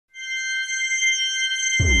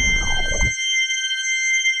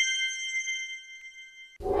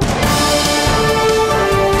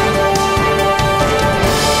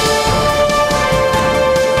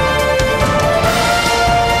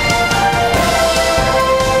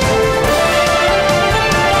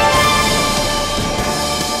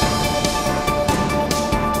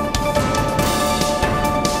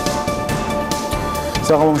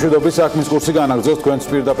საღამომშვიდობის საქმის კურსი განაგრძობს თქვენს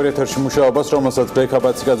პირდაპირ ეთერში მუშაობას, რომელსაც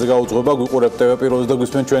ბექაბაციკაძე გაუძღვება. გვიყურებთ TV1-ზე და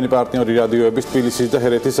გვისმენთ ჩვენი პარტნიორი რადიოების თბილისის და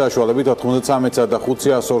ჰერეთის საშუალებით 93-სა და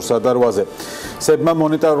 500-200-სა და 8-ზე. სებმა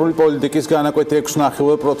მონეტარული პოლიტიკის განაკვეთი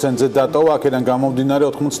 6.9%-ზე დატოვა, აქედან გამომდინარე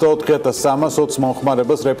 84,320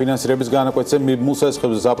 მომხმარებელს რეფინანსირების განაკვეთზე მიბმულ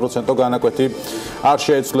სესხებზე 1% განაკვეთი არ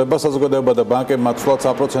შეეცვლება. საზოგადოება და ბანკებმა ცვლად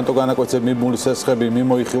 1% განაკვეთზე მიბმული სესხები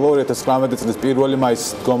მიმოიხილო 2019 წლის 1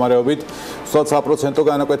 მაისის მდგომარეობით. ცვლად 1%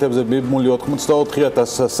 განაკვეთებზე მიბმული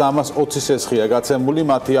 84,320 სესხია გაცემული,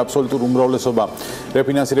 მათი აბსოლუტური უმრავლესობა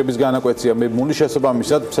რეფინანსირების განაკვეთია მიბმული,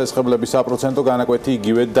 შესაბამისად სესხებლების 1% განაკვეთი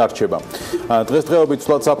იგივე დარჩება. დღესდღეობით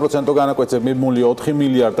ცვლად 1% განაკვეთზე მიბმული 4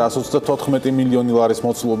 მილიარდ 134 მილიონი ლარის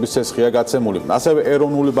მოცულობის სესხია გაცემული. ასევე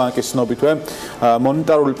ეროვნული ბანკის ცნობითვე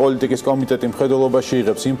მონეტარული პოლიტიკის კომიტეტი მხედველობაში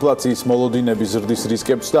იღებს ინფლაციის მოლოდინების ზრდის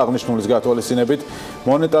რისკებს და აღნიშნულის გათვალისწინებით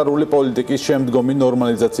მონეტარული პოლიტიკის შემდგომი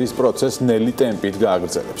ნორმალიზაციის პროცესს ნელი ტემპით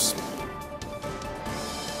გააგრძელებს.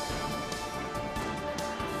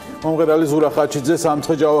 მომღერალი ზურა ხაჩიძე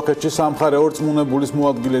სამცხე-ჯავახეთში სამხარეო რწმუნებულის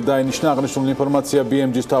მოადგილე დაინიშნა. აღნიშნული ინფორმაცია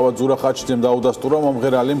BMG-ს თავად ზურა ხაჩიძემ დაუდასტურა.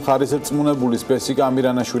 მომღერალი მხარის რწმუნებულის ბესიკ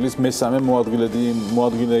ამირანაშვილის მესამე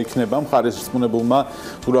მოადგილე იქნება. მხარის რწმუნებულმა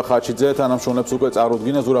ზურა ხაჩიძე თანამშრომლებს უკვე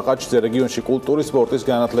წარუდგინა. ზურა ხაჩიძე რეგიონში კულტურის, სპორტის,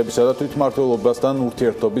 განათლებისა და თვითმმართველობასთან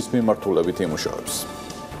ურთიერთობის მიმართულებით იმუშავებს.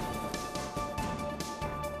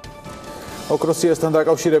 ოქროსიასთან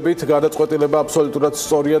დაკავშირებით გადაწყვეტილება აბსოლუტურად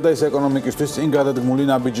სწორია და ეს ეკონომიკისთვის წინ გადადგმული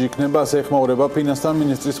ნაბიჯი იქნება, ასე ეხმაურება ფინანსთა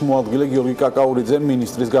მინისტრის მოადგილე გიორგი კაკაურიძე.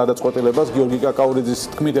 მინისტრის გადაწყვეტილებას გიორგი კაკაურიძის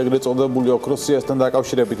თქმით ეგრეთ წოდებული ოქროსიასთან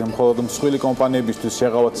დაკავშირებით მხოლოდ მსხვილი კომპანიებისთვის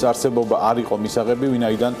შეღავათის არსებობა არ იყო მისაღები,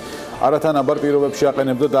 ვინაიდან არათანაბარ პირობებში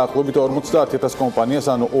აყენებდა დაახლოებით 50,000 კომპანიას,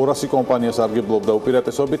 ანუ 200 კომპანიას არგებლობდა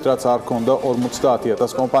უპირატესობით, რაც არ ჰქონდა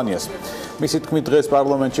 50,000 კომპანიას. მისი თქმით დღეს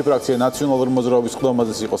პარლამენტში ფრაქცია ნაციონალური მოძრაობის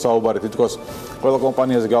ხდომაზეც იყო საუბარი, თითქოს ყველა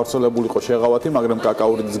კომპანიაზე გავრცელებული იყო შეღავათი, მაგრამ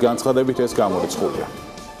კაკაურიძის განცხადებით ეს გამორიცხულია.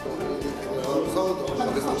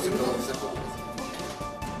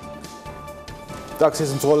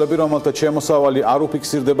 ტაქსის მძღოლები, რომელთა შემოსავალი არ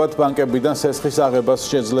უფიქსირდებათ, ბანკებიდან სესხის აღებას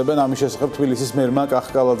შეძლებენ. ამის შესახებ თბილისის მერმა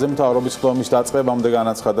კახკალაძემ მთავრობის ხდომის დაწყებამდე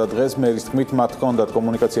განაცხადა დღეს. მერის თქმით, მათ ჰქონდათ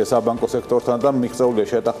კომუნიკაცია საბანკო სექტორთან და მიღწეულია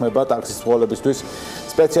შეთანხმება ტაქსის მძღოლებისთვის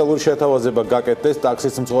სპეციალური შეთავაზება გაკეთდეს.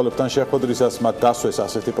 ტაქსის მძღოლებთან შეხვედრისას მათ დასვეს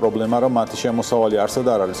ასეთი პრობლემა, რომ მათი შემოსავალი არსად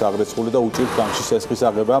არ არის აღრიცხული და უჭირთ ბანკში სესხის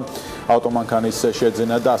აღება, ავტომანქანის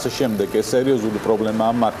შეძენა და ასე შემდეგ. ეს სერიოზული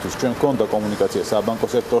პრობლემაა მათთვის. ჩვენ ჰქონდა კომუნიკაცია საბანკო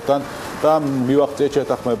სექტორთან და მივახციეთ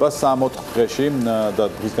შეთანხმებას 3-4 დღეში და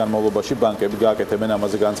დღის განმავლობაში ბანკები გააკეთებენ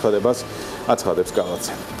ამაზე განცხადებას, აცხადებს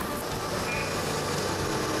კალაძე.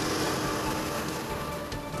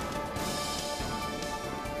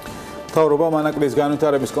 მთავრობა მანაკლისის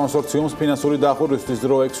განვითარების კონსორციუმს ფინანსური დახურვისთვის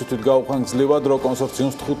დრო 6 თვით გაუხანგძლива. დრო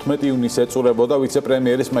კონსორციუმს 15 ივნისს ეწურებოდა.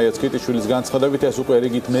 ვიცე-პრემიერის მაია წკიტიშვილის განცხადებით ეს უკვე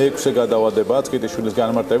რიგით მე-6 გადავადებაა. წკიტიშვილის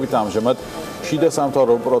განმარტებით ამჟამად შიდა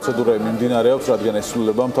სამთავრობო პროცედურები მიმდინარეობს, რადგან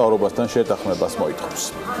ესრულება მთავრობასთან შეთანხმებას მოითხოვს.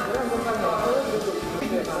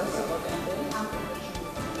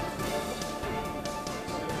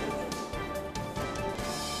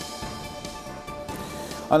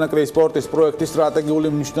 ანაკლიის სპორტის პროექტი სტრატეგიული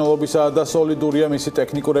მნიშვნელობისაა და სოლიდურია მისი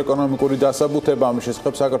ტექნიკურ-ეკონომიკური დასაბუთება. ამის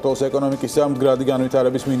შესახებ საქართველოს ეკონომიკის და მდგრადი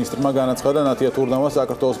განვითარების მინისტრმა განაცხადა. ნათია თურნავა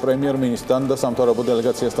საქართველოს პრემიერ-მინისტრთან და სამთავრობო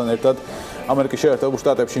დელეგაციასთან ერთად ამერიკის შეერთებულ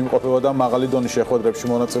შტატებში იმყოფება და მაღალი დონის შეხვედრებში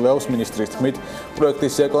მონაწილეობს. მინისტრის თქმით,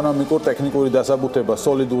 პროექტის ეკონომიკურ-ტექნიკური დასაბუთება,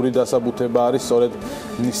 სოლიდური დასაბუთება არის სწორედ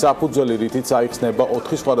საფუძველი, რითიც აიხსნება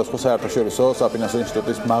 4 სხვადასხვა საერთაშორისო საფინანსო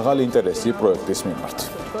ინსტიტუტის მაღალი ინტერესი პროექტის მიმართ.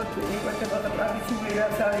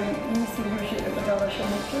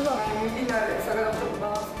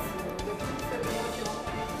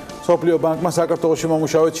 მსოფლიო ბანკმა საქართველოში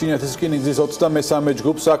მომუშავე ჩინეთის რკინიგზის 23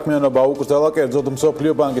 ჯგუფს საქმიანობა უკრძალა. კერძოდ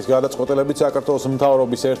მსოფლიო ბანკის გადაწყვეტილებით საქართველოს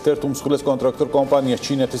მთავრობის ერთ-ერთ უმსხვილეს კონტრაქტორ კომპანიას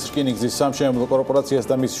ჩინეთის რკინიგზის სამშენებლო კორპორაციას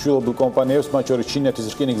და მის შვილობილ კომპანიებს, მათ შორის ჩინეთის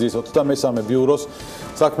რკინიგზის 23 ბიუროს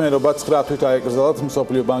საქმიანობა 9 თვით აეკრძალათ.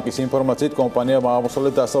 მსოფლიო ბანკის ინფორმაციით კომპანია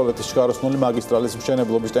აღმოსავლეთ-დასავლეთის ჩქაროსნული მაგისტრალის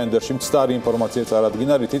მშენებლობის ტენდერში მცდარი ინფორმაცია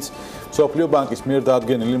წარადგინა, რითიც მსოფლიო ბანკის მიერ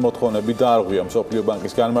დადგენილი მოთხოვნები დაარღვია. მსოფლიო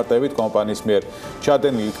ბანკის განმარტებით კომპანიის მიერ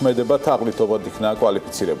ჩადენილი ქმედება თაღლითობად იქნა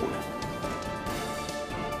კვალიფიცირებული.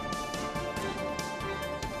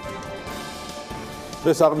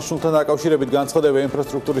 დღეს აღნიშნულთან დაკავშირებით განცხადება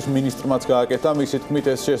ინფრასტრუქტურის მინისტრმაც გააკეთა. მისი თქმით,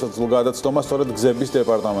 ეს შესაძლო გადაცდომა სწორედ გზების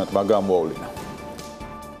დეპარტამენტმა გამოავლინა.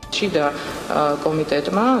 შიდა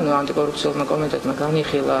კომიტეტმა, ანტიკორუფციულმა კომიტეტმა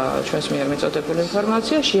განიხილა ჩვენს მიერ მიწოდებული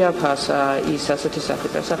ინფორმაცია, შეაფასა ის ასეთი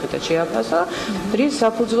სახით შეაფასა, რის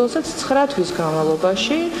საფუძველზეც 9 თვის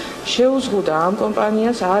განმავლობაში შეუზღუდა ამ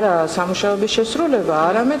კომპანიას არა სამუშაოების შესრულება,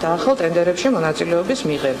 არამედ ახალ ტენდერებში მონაწილეობის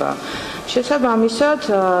მიღება. შესაბამისად,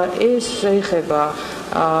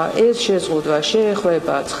 ეს შეზღუდვა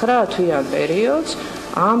შეეხება 9 თვიან პერიოდს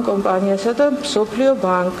ამ კომპანიასა და მსოფლიო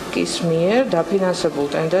ბანკის მიერ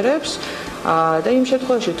დაფინანსებულ ტენდერებს და იმ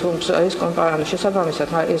შემთხვევაში თუ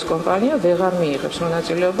ეს კომპანია ვეღარ მიიღებს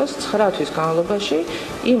მონაწილეობას 9 თვის განმავლობაში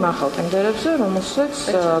იმ ახალ ტენდერებზე, რომელსაც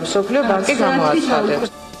მსოფლიო ბანკი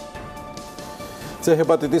გამოაცხადებს.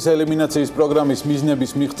 C-ჰეპატიტის ელიმინაციის პროგრამის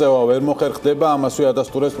მიზნების მიღწევა ვერ მოხერხდება, ამასვე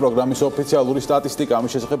ადასტურებს პროგრამის ოფიციალური სტატისტიკა.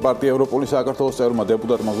 ამის შესახებ პარტია ევროპული საქართველოს წევრმა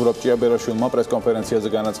დეპუტატმა ზურაბ ჭიაბერაშვილმა პრესკონფერენციაზე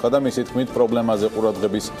განაცხადა, მისი თქმით, პრობლემაზე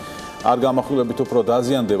ყურადღების არ გამახვილებით უფრო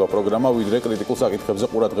დაზიანდება პროგრამა, ვიდრე კრიტიკულ საკითხებზე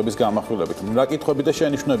ყურადღების გამახვილებით. რა კითხვები და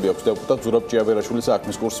შენიშვნები აქვს დეპუტატ ზურაბ ჭიაბერაშვილის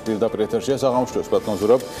საქმის კურსის პირდაპირ ეთერშია საღამოშტოს ბატონ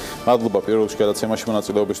ზურაბ, მადლობა პირველ რიგში გადაცემაში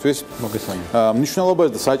მონაწილეობისთვის. მოგესალმებით. მნიშვნელობაზე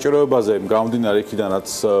და საჭიროებაზე გამომდინარე იქიდან, რაც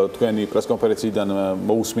თქვენი პრესკონფერენციიდან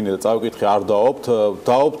მოусმინე და წავიკითხე არ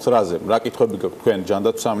დაობთ რაზე? რა კითხვები გაქვთ თქვენ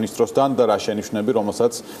ჯანდაცვის სამინისტროსთან და რა შენიშვნები,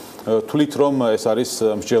 რომელსაც თვლით, რომ ეს არის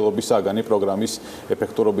მსჯელობის საგანი პროგრამის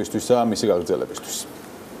ეფექტურობისთვის და მისი გაგრძელებისთვის?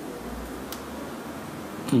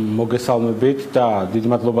 მოგესალმებით და დიდ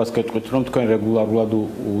მადლობას გეტყვით, რომ თქვენ რეგულარულად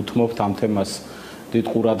უთმობთ ამ თემას დიდ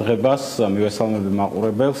ყურადღებას, მივესალმები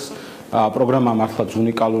მაყურებელს. პროგრამა მართლაც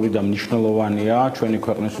უნიკალური და მნიშვნელოვანია ჩვენი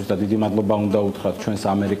ქვეყნისთვის და დიდი მადლობა უნდა უთხრათ ჩვენს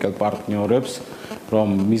ამერიკელ პარტნიორებს, რომ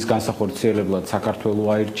მის განსახორციელებლად საქართველოს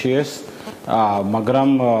აირჩიეს, მაგრამ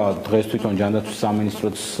დღეს თვითონ ჯანდაცვის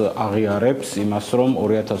სამინისტროც აღიარებს იმას, რომ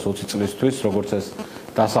 2020 წლისთვის, როგორც ეს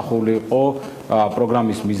დასახული იყო,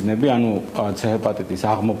 პროგრამის მიზნები, ანუ C-ჰეპატიტის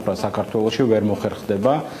აღმოფხვრა საქართველოში ვერ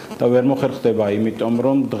მოხერხდება და ვერ მოხერხდება იმიტომ,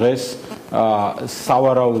 რომ დღეს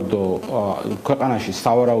ქვეყანაში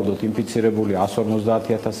სავარაუდოდ ინფიცირებული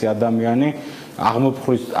 150,000 ადამიანი,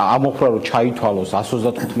 აღმოფხვრა რომ ჩაითვალოს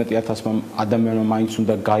 135,000 ადამიანმა მაინც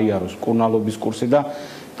უნდა გაიაროს მკურნალობის კურსი და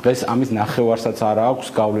დღეს ამის ნახევარსაც არ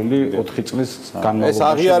აქვს გავლილი 4 წლის განმავლობაში. ეს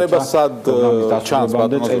აღიარება სად ჩანს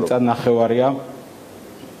ბატონო? წელიწად ნახევარია.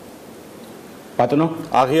 ბატონო,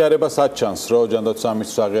 აღიარება სად ჩანს, რომ ჯანდაცვის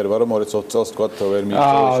სამინისტროს აღიარება, რომ 2020 წელს თქვათ ვერ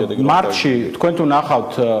მიიღწევა შედეგი? მარტში თქვენ თუ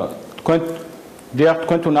ნახავთ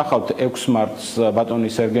თქვენ თუ ნახავთ 6 მარტს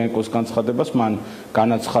ბატონი სერგეენკოს განცხადებას, მან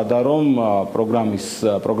განაცხადა, რომ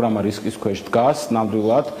პროგრამა რისკის ქვეშ დგას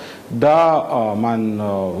ნამდვილად და მან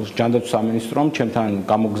ჯანდაცვის სამინისტრომ ჩემთან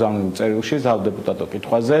გამოგზავნილ წერილში დეპუტატო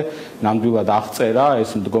კითხვაზე ნამდვილად აღწერა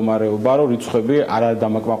ეს მდგომარეობა, რომ რიცხვები არ არის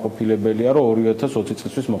დამაკმაყოფილებელია, რომ 2020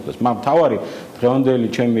 წლისთვის მოხდეს. მაგრამ მთავარი დღევანდელი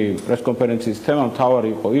ჩემი პრესკონფერენციის თემა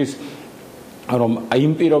მთავარი იყო ის, რომ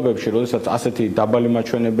იმ პირობებში, როდესაც ასეთი დაბალი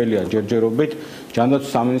მაჩვენებელია ჯერჯერობით,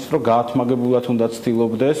 ჯანდაცვის სამინისტრო გაათმაგებულად უნდა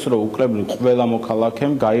ცდილობდეს, რომ უკრებლივ ყველა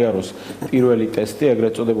მოქალაქემ გაიაროს პირველი ტესტი,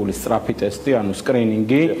 ეგრეთ წოდებული სწრაფი ტესტი, ანუ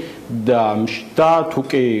სკრინინგი და თუ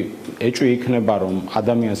კი ეჭვი იქნება, რომ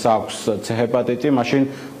ადამიანს აქვს C-ჰეპატიტი, მაშინ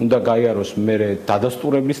უნდა გაიაროს მერე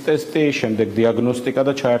დადასტურების ტესტი, შემდეგ დიაგნოსტიკა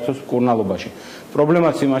და ჩაერთოს მკურნალობაში.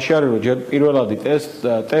 პრობლემაც იმაში არის, რომ ჯერ პირველადი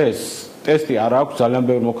ტესტი არ აქვს ძალიან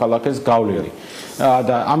ბევრ მოქალაქეს გავლილი.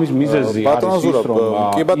 და ამის მიზეზი არის ის,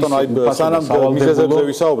 რომ კი ბატონო, აი სანამ მიზეზებზე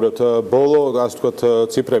ვისაუბრებთ, ბოლო ასე ვთქვათ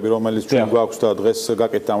ციფრები, რომელიც ჩვენ გვაქვს და დღეს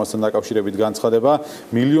გაკეთდა ამასთან დაკავშირებით განცხადება,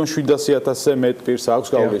 1,700,000-ზე მეტ პირს აქვს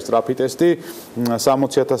გავლილი სწრაფი ტესტი,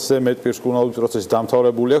 60,000-ზე მეტ პირს მკურნალობის პროცესი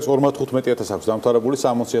დამთავრებული აქვს, 55,000 აქვს დამთავრებული,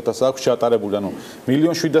 60,000 აქვს ჩატარებული. ანუ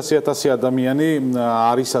 1,700,000 ადამიანი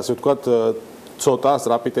არის ასე ვთქვათ ცოტა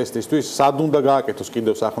სწრაფი ტესტისთვის, სად უნდა გააკეთოს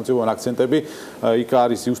კიდევ სახელმწიფო აქცენტები, იქ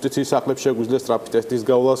არის იუსტიციის სახლებში შეგვიძლია სწრაფი ტესტის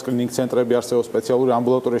გავლა, სკრინინგ ცენტრები არსებობს, სპეციალური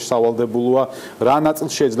ამბულატორიაში სავალდებულოა, რა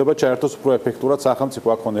ნაწილს შეიძლება ჩაერთოს უფრო ეფექტურად სახელმწიფო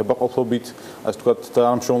აქ ნებაყოფლობით, ასე ვთქვათ,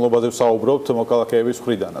 თანამშრომლობაზე ვსაუბრობთ მოქალაქეების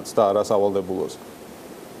მხრიდანაც და არა სავალდებულოზე.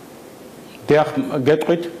 დიახ,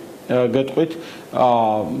 გეტყვით,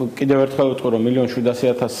 კიდევ ერთხელ ვიტყვი, რომ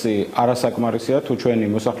 1,700,000 არასაკმარისია, თუ ჩვენი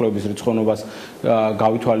მოსახლეობის რიცხოვნობას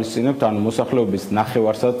გავითვალისწინებთ, ანუ მოსახლეობის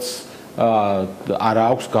ნახევარსაც არ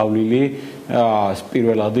აქვს გავლილი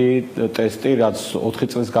პირველადი ტესტი, რაც 4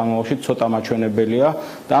 წლის განმავლობაში ცოტა მაჩვენებელია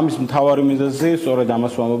და ამის მთავარი მიზეზი, სწორედ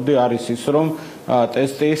ამას ვამბობდი, არის ის, რომ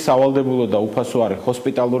ტესტი სავალდებულო და უფასო არის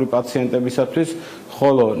ჰოსპიტალური პაციენტებისათვის,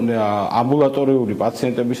 ხოლო ამბულატორიული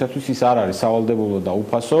პაციენტებისათვის ის არ არის სავალდებულო და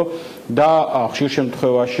უფასო და ხშირ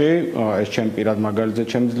შემთხვევაში ეს ჩემ პირად მაგალითზე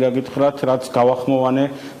შემიძლია გითხრათ, რაც გავახმოვანე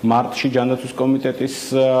მარტში ჯანდაცვის კომიტეტის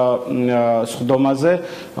სხდომაზე,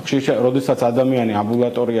 როდესაც ადამიანი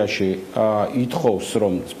ამბულატორიაში ითხოვს,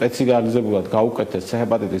 რომ სპეციალიზებულად გაუკეთეს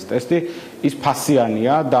ჰეპატიტის ტესტი, ის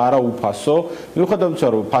ფასიანია და არა უფასო. მიუხედავად იმისა,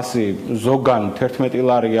 რომ ფასი ზოგან 11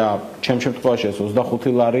 ლარია, ჩემ შემთხვევაში ეს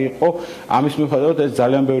 25 ლარი იყო, ამის მიუხედავად ეს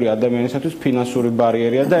ძალიან ბევრი ადამიანისათვის ფინანსური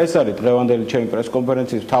ბარიერია და ეს არის დღევანდელი ჩემი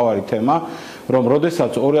პრესკონფერენციის მთავარი თემა, რომ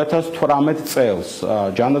როდესაც 2018 წელს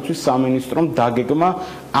ჯანდაცვის სამინისტრომ დაგეგმა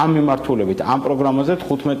ამ მიმართულებით ამ პროგრამაზე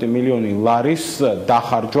 15 მილიონი ლარის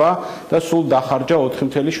დახარჯვა და სულ დახარჯა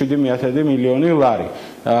 4,7 მილიონი ლარი.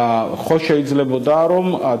 ხო შეიძლებოდა რომ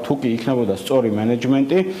თუ კი იქნებოდა სწორი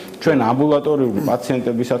მენეჯმენტი ჩვენ ამბულატორიული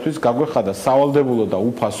პაციენტებისათვის გაგვეხადა სავალდებულო და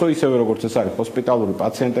უფასო ისევე როგორც ეს არის ჰოსპიტალური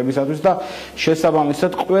პაციენტებისათვის და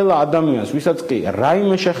შესაბამისად ყველა ადამიანს ვისაც კი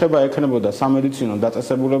რაიმე შეხება ექნებოდა სამედიცინო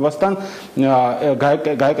დაწესებულებასთან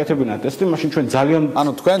გაეკეთებინა ტესტი მაშინ ჩვენ ძალიან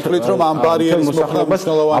თქვენ თვლით რომ ამ ბარიერის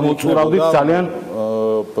მოხდა ამოწურავდით ძალიან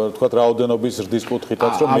თქვათ რაოდენობის ზრდის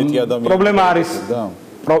კუთხითაც რომ მეტი ადამიანი პრობლემა არის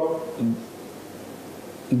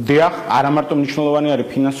დიახ, არა მარტო მნიშვნელოვანი არის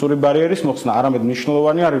ფინანსური ბარიერის მოხსნა, არამედ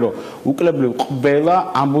მნიშვნელოვანი არის, რომ უკლებლივ ყველა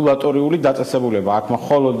ამბულატორიული დაწესებულება, აქ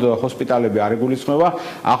მხოლოდ ჰოსპიტალები არ იგულისხმება,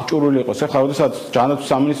 აღჭურვილი იყოს. ეხლა, როდესაც ჯანდაცვის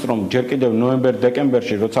სამინისტრომ ჯერ კიდევ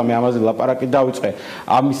ნოემბერ-დეკემბერში, როცა მე ამაზე ლაპარაკი დავიწყე,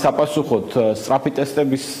 ამის საპასუხოდ სწრაფი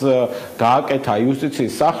ტესტების გააკეთა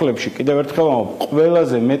იუსტიციის სახლებში, კიდევ ერთხელ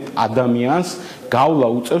ყველაზე მეტ ადამიანს გავლა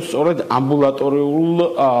უწევს სწორედ ამბულატორიულ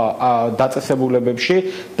დაწესებულებებში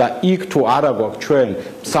და იქ თუ არ აგვაქვს ჩვენ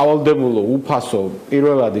სავალდებულო უფასო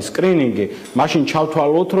პირველადი სკრინინგი, მაშინ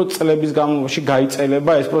ჩავთვალოთ, რომ წლების განმავლობაში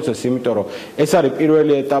გაიწელება ეს პროცესი, იმიტომ რომ ეს არის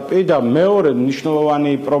პირველი ეტაპი და მეორე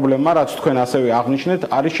მნიშვნელოვანი პრობლემა, რაც თქვენ ასევე აღნიშნეთ,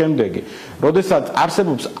 არის შემდეგი. როდესაც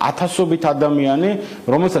არსებობს ათასობით ადამიანი,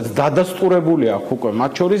 რომელსაც დადასტურებული აქვს უკვე,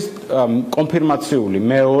 მათ შორის კონფირმაციული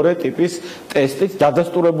მეორე ტიპის ტესტით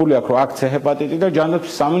დადასტურებული აქვს, რომ აქ ჰეპატიტი და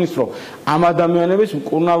ჯანდაცვის სამინისტრო ამ ადამიანების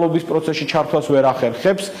მკურნალობის პროცესში ჩართვას ვერ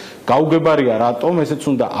ახერხებს. გაუგებარია რატომ, ესეც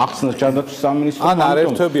უნდა ახსნას ჯანდაცვის სამინისტრო. ან არ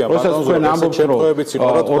ერთვებია შემთხვევებიც იყო,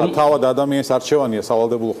 რომ თავად ადამიანის არჩევანია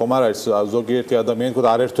სავალდებულო ხომ არ არის ზოგიერთი ადამიანი თქო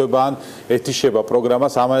არ ერთვება ან ეთიშება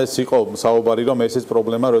პროგრამას, ამას იყო საუბარი რომ ესეც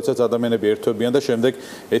პრობლემა, როდესაც ადამიანები ერთვებიან და შემდეგ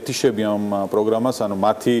ეთიშებიან პროგრამას, ანუ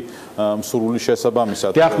მათი მსურვილი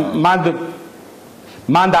შესაბამისად.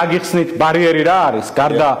 მან დაგიხსნით ბარიერი რა არის,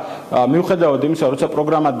 გარდა მიუხედავად იმისა, როცა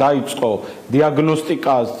პროგრამა დაიწყო,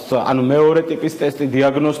 დიაგნოსტიკას, ანუ მეორე ტიპის ტესტი,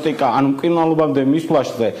 დიაგნოსტიკა, ანუ მკურნალობამდე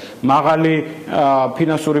მისვლაშზე მაღალი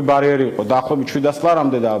ფინანსური ბარიერი იყო, დაახლოებით 700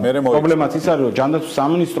 ლარამდე და პრობლემაც ის არის, რომ ჯანდაცვის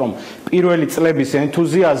სამინისტრომ პირველი წლების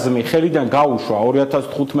ენთუზიაზმი ხელიდან გაუშვა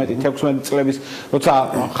 2015-16 წლების, როცა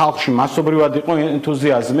ხალხში მასობრივად იყო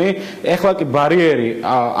ენთუზიაზმი, ეხლა კი ბარიერი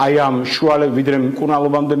აი ამ შუალებ ვიდრე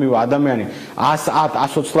მკურნალობამდე მივა ადამიანი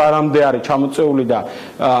 120 ლარამდე არის ჩამოწეული და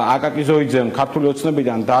აკაკი ზოიძემ ქართული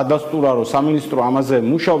ოცნებიდან დაადასტურა, რომ სამინისტრო ამაზე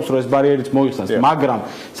მუშაობს, რომ ეს ბარიერიც მოიხსნას, მაგრამ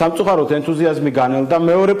სამწუხაროდ ენთუზიაზმი განელდა.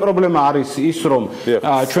 მეორე პრობლემა არის ის, რომ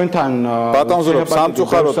ჩვენთან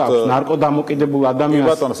სამწუხაროდ ნარკოდამოკიდებულ ადამიანს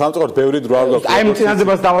ბატონო, სამწუხაროდ ბევრი დრო არ გაქვს. აი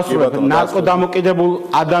მწინაძებას დავასრულებ, ნარკოდამოკიდებულ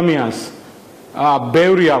ადამიანს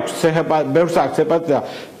ბევრი აქვს ჰეპატიტი და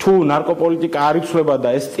თუ ნარკოპოლიტიკა არ იცვლება და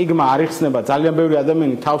ეს სტიგმა არ იხსნება, ძალიან ბევრი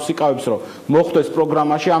ადამიანი თავს იკავებს, რომ მოხვდეს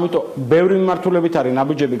პროგრამაში, ამიტომ ბევრი მიმართულებით არის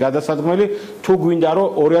ნაბიჯები გადასადგმელი, თუ გვინდა რომ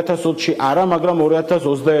 2020-ში არა, მაგრამ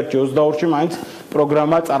 2021-22-ში მაინც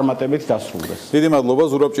პროგრამა წარმატებით დასრულდეს. დიდი მადლობა,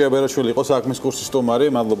 ზურაბ ჭიაბერაშვილი იყო საქმის კურსის სტუმარი.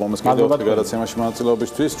 მადლობა მას კიდევ ერთხელ გადაცემაში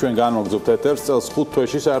მონაწილეობისთვის. ჩვენ განვაგრძობთ ეთერს წელს 5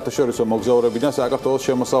 თვეში საერთაშორისო მოგზაურებიდან საქართველოს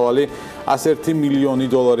შემოსავალი 101 მილიონი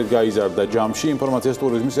დოლარით გაიზარდა ჯამში. ინფორმაციას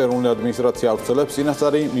ტურიზმის ეროვნული ადმინისტრაცია ავრცელებს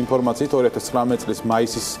წინასწარი ინფორმაციით 2019 წლის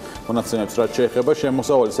მაისის მონაცემებს, რაც შეეხება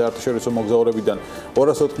შემოსავალი საერთაშორისო მოგზაურებიდან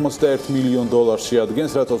 291 მილიონ დოლარს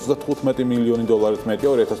შეადგენს, რაც 35 მილიონი დოლარით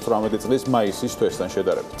მეტია 2018 წლის მაისის თვესთან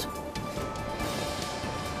შედარებით.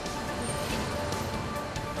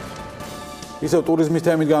 ისევ ტურიზმის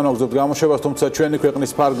თემით განვაგრძობთ გამოშვებას, თუმცა ჩვენი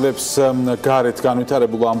ქვეყნის ფარგლებს გარეთ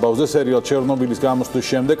განვითარებულ ამბავზე სერიალ ჩერნობილის გამოსვლის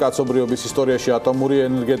შემდეგ კაცობრიობის ისტორიაში ატომური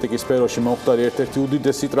ენერგეტიკის სფეროში მომხდარი ერთ-ერთი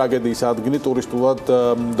უდიდესი ტრაგედიის ადგილი ტურისტულად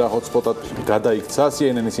და ჰოტსპოტად გადაიქცა.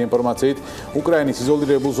 CNN-ის ინფორმაციით, უკრაინის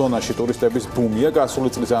იზოლირებულ ზონაში ტურისტების ბუმია,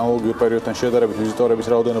 გასული წლის ანალოგიურ პერიოდთან შედარებით ვიზიტორების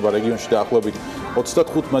რაოდენობა რეგიონში დაახლოებით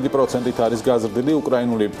 95%-ით არის გაზრდილი.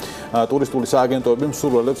 უკრაინული ტურისტული სააგენტოები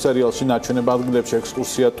მსურველებს სერიალში ნაჩვენებ ადგილებში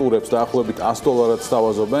ექსკურსია ტურებს დაახლოებით $100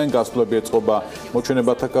 თავაზობენ. გასვლები ეწყობა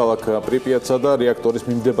მოჩვენებათა ქალაქ პრიპიატსა და რეაქტორის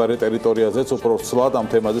მიმდებარე ტერიტორიაზეც. უფრო ცვლად ამ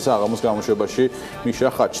თემაზე საღამოს გამოშვებაში მიშა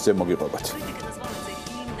ხაჩიძე მოგიყვებათ.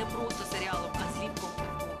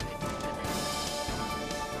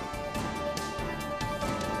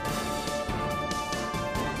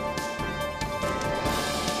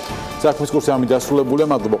 საქმის კურსი ამით დასრულებულია.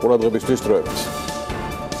 მადლობა ყურადღებისთვის. დროებით.